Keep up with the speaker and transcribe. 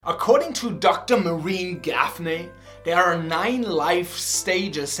According to Dr. Maureen Gaffney, there are 9 life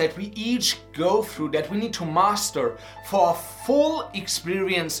stages that we each go through that we need to master for a full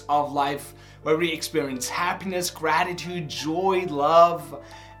experience of life where we experience happiness, gratitude, joy, love.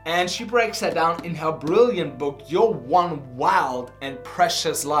 And she breaks that down in her brilliant book, Your One Wild and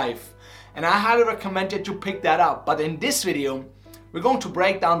Precious Life. And I highly recommend that you pick that up. But in this video, we're going to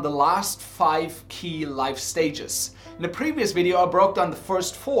break down the last 5 key life stages. In the previous video, I broke down the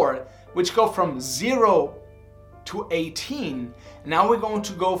first 4, which go from 0 to 18. Now we're going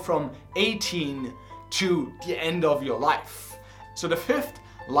to go from 18 to the end of your life. So the 5th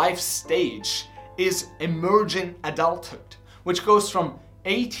life stage is emerging adulthood, which goes from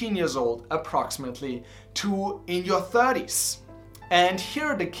 18 years old approximately to in your 30s. And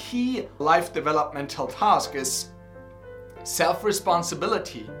here the key life developmental task is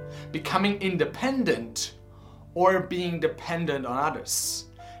self-responsibility, becoming independent, or being dependent on others.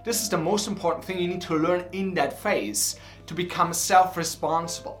 This is the most important thing you need to learn in that phase, to become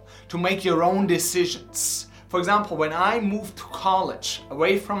self-responsible, to make your own decisions. For example, when I moved to college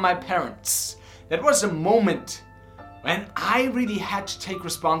away from my parents, that was a moment when I really had to take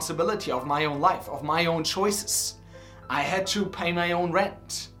responsibility of my own life, of my own choices. I had to pay my own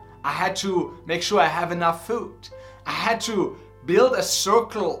rent. I had to make sure I have enough food. I had to build a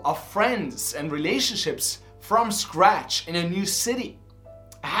circle of friends and relationships from scratch in a new city.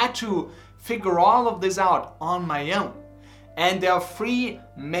 I had to figure all of this out on my own. And there are 3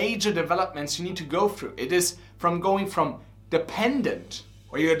 major developments you need to go through. It is from going from dependent,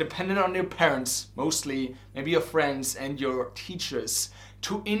 where you're dependent on your parents, mostly, maybe your friends and your teachers,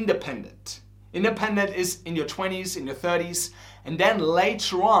 to independent. Independent is in your 20s, in your 30s, and then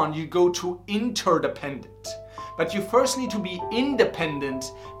later on you go to interdependent. But you first need to be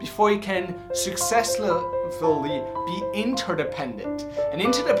independent before you can successfully be interdependent. And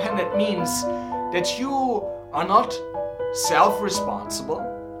interdependent means that you are not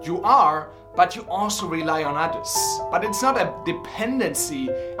self-responsible. You are, but you also rely on others. But it's not a dependency,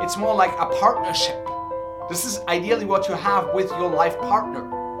 it's more like a partnership. This is ideally what you have with your life partner,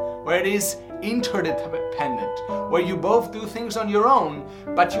 where it is interdependent, where you both do things on your own,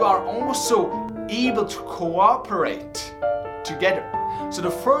 but you are also able to cooperate together. So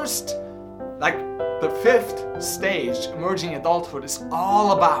the 5th stage, emerging adulthood, is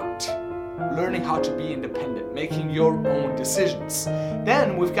all about learning how to be independent, making your own decisions.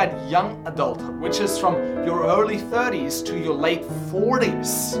 Then we've got young adulthood, which is from your early 30s to your late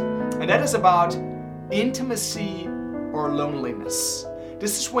 40s. And that is about intimacy or loneliness.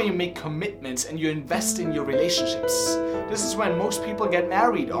 This is where you make commitments and you invest in your relationships. This is when most people get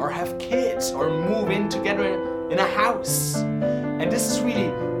married or have kids or move in together in a house. And this is really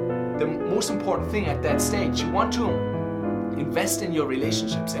the most important thing at that stage. You want to invest in your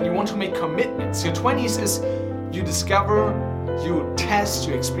relationships and you want to make commitments. Your 20s is you discover, you test,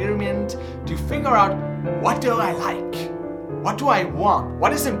 you experiment, you figure out, what do I like? What do I want?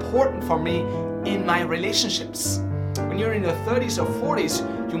 What is important for me in my relationships? When you're in your 30s or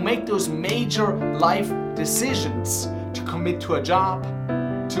 40s, you make those major life decisions to commit to a job,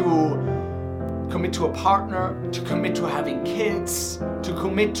 to commit to a partner, to commit to having kids, to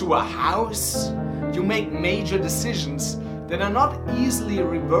commit to a house. You make major decisions that are not easily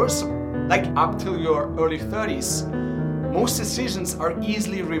reversible. Like up till your early 30s, most decisions are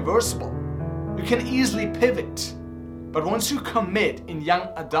easily reversible. You can easily pivot. But once you commit in young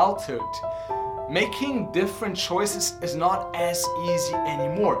adulthood, making different choices is not as easy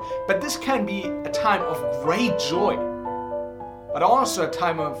anymore. But this can be a time of great joy, but also a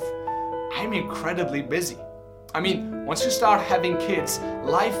time of, I'm incredibly busy. I mean, once you start having kids,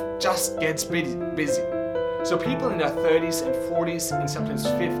 life just gets busy. So people in their 30s and 40s and sometimes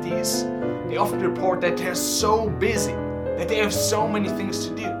 50s, they often report that they're so busy, that they have so many things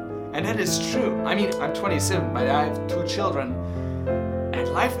to do. And that is true. I mean, I'm 27, but I have 2 children, and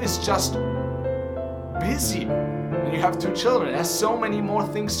life is just busy. When you have 2 children, there's so many more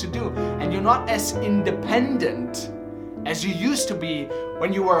things to do, and you're not as independent as you used to be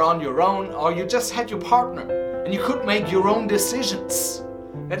when you were on your own or you just had your partner and you could make your own decisions.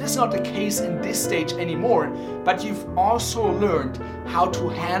 That is not the case in this stage anymore, but you've also learned how to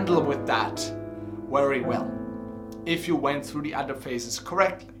handle with that very well if you went through the other phases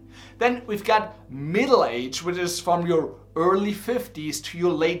correctly. Then we've got middle age, which is from your early 50s to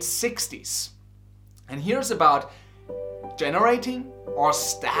your late 60s. And here's about generating or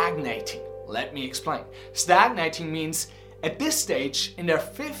stagnating. Let me explain. Stagnating means at this stage in their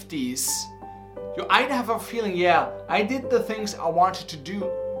 50s, you either have a feeling, yeah, I did the things I wanted to do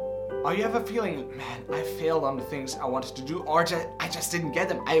Or you have a feeling, man, I failed on the things I wanted to do, or I just didn't get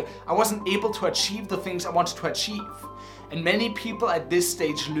them. I wasn't able to achieve the things I wanted to achieve. And many people at this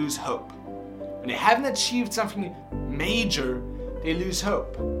stage lose hope. When they haven't achieved something major, they lose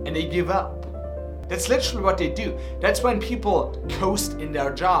hope and they give up. That's literally what they do. That's when people coast in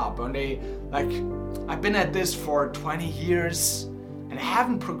their job. When they, I've been at this for 20 years and I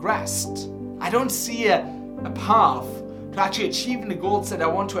haven't progressed. I don't see a path to actually achieving the goals that I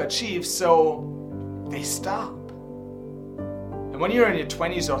want to achieve, so they stop. And when you're in your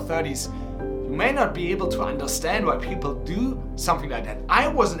 20s or 30s, you may not be able to understand why people do something like that. I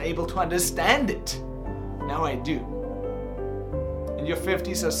wasn't able to understand it. Now I do. In your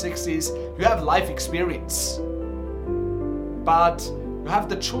 50s or 60s, you have life experience. But you have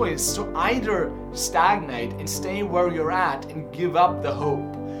the choice to either stagnate and stay where you're at and give up the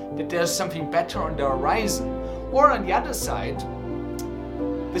hope that there's something better on the horizon. Or on the other side,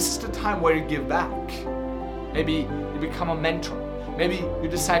 this is the time where you give back. Maybe you become a mentor. Maybe you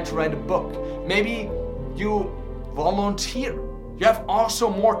decide to write a book. Maybe you volunteer. You have also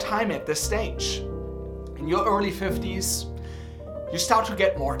more time at this stage. In your early 50s, you start to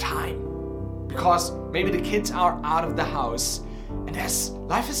get more time because maybe the kids are out of the house and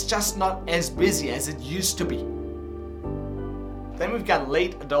life is just not as busy as it used to be. Then we've got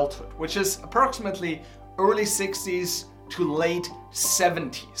late adulthood, which is approximately early 60s to late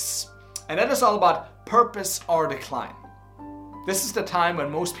 70s. And that is all about purpose or decline. This is the time when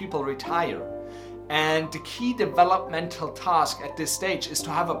most people retire. And the key developmental task at this stage is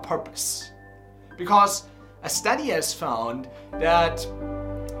to have a purpose. Because a study has found that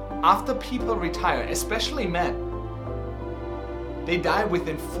after people retire, especially men, they die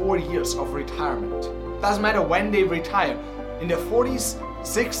within 4 years of retirement. Doesn't matter when they retire, in their 40s,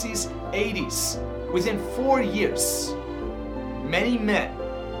 60s, 80s, within 4 years, many men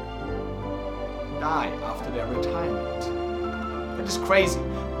die after their retirement. That is crazy.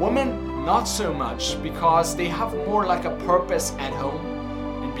 Women, not so much, because they have more like a purpose at home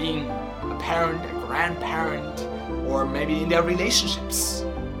and being a parent, a grandparent, or maybe in their relationships.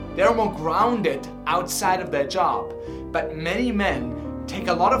 They're more grounded outside of their job. But many men take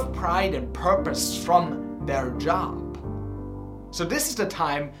a lot of pride and purpose from their job. So this is the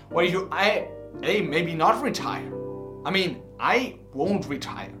time where maybe not retire. I mean, I won't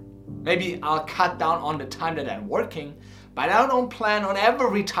retire. Maybe I'll cut down on the time that I'm working, but I don't plan on ever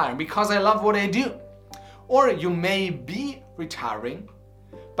retiring because I love what I do. Or you may be retiring,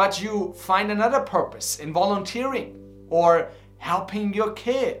 but you find another purpose in volunteering or helping your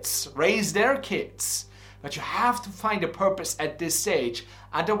kids raise their kids. But you have to find a purpose at this stage,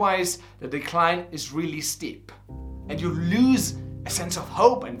 otherwise the decline is really steep. And you lose a sense of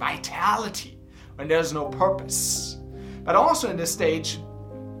hope and vitality when there's no purpose. But also in this stage,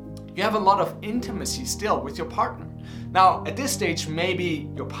 you have a lot of intimacy still with your partner. Now, at this stage, maybe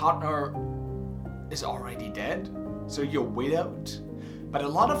your partner is already dead, so you're widowed. But a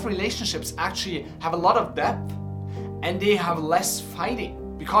lot of relationships actually have a lot of depth and they have less fighting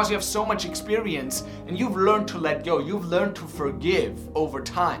because you have so much experience and you've learned to let go. You've learned to forgive over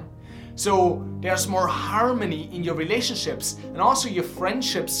time. So there's more harmony in your relationships and also your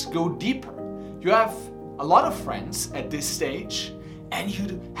friendships go deeper. You have a lot of friends at this stage and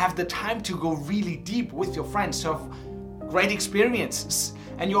you have the time to go really deep with your friends to have great experiences.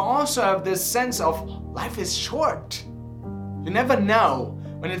 And you also have this sense of life is short. You never know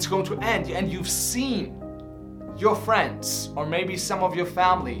when it's going to end, and you've seen your friends or maybe some of your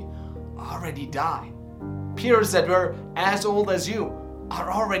family already die. Peers that were as old as you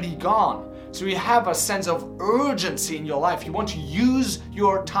are already gone. So you have a sense of urgency in your life. You want to use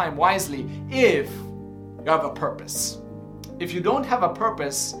your time wisely if you have a purpose. If you don't have a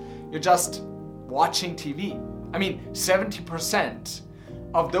purpose, you're just watching TV. I mean, 70%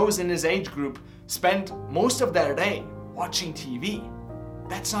 of those in this age group spend most of their day watching TV.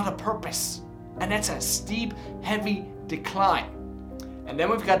 That's not a purpose. And that's a steep, heavy decline. And then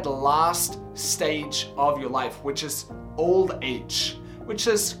we've got the last stage of your life, which is old age, which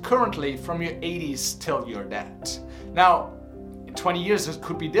is currently from your 80s till your death. Now, in 20 years, it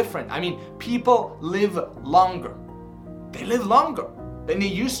could be different. I mean, people live longer. They live longer than they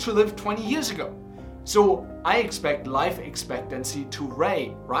used to live 20 years ago. So I expect life expectancy to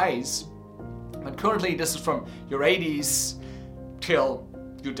rise. But currently, this is from your 80s till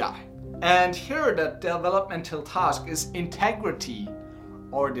you die. And here the developmental task is integrity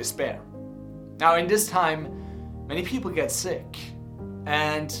or despair. Now in this time, many people get sick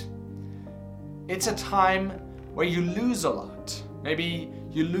and it's a time where you lose a lot. Maybe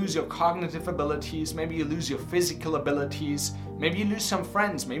you lose your cognitive abilities, maybe you lose your physical abilities, maybe you lose some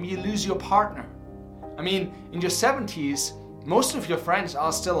friends, maybe you lose your partner. I mean, in your 70s, most of your friends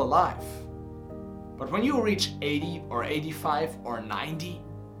are still alive. But when you reach 80 or 85 or 90,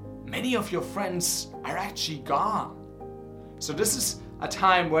 many of your friends are actually gone. So this is a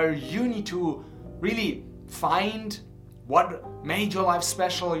time where you need to really find what made your life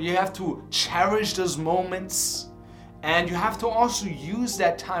special. You have to cherish those moments. And you have to also use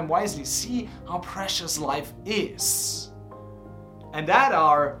that time wisely. See how precious life is. And that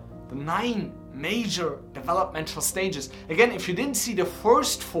are the 9 major developmental stages. Again, if you didn't see the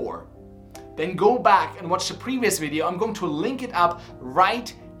first 4, then go back and watch the previous video. I'm going to link it up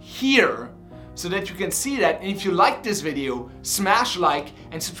right here so that you can see that. And if you like this video, smash like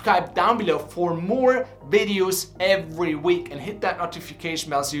and subscribe down below for more videos every week. And hit that notification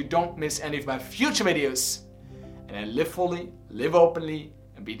bell so you don't miss any of my future videos. And then live fully, live openly,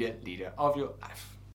 and be the leader of your life.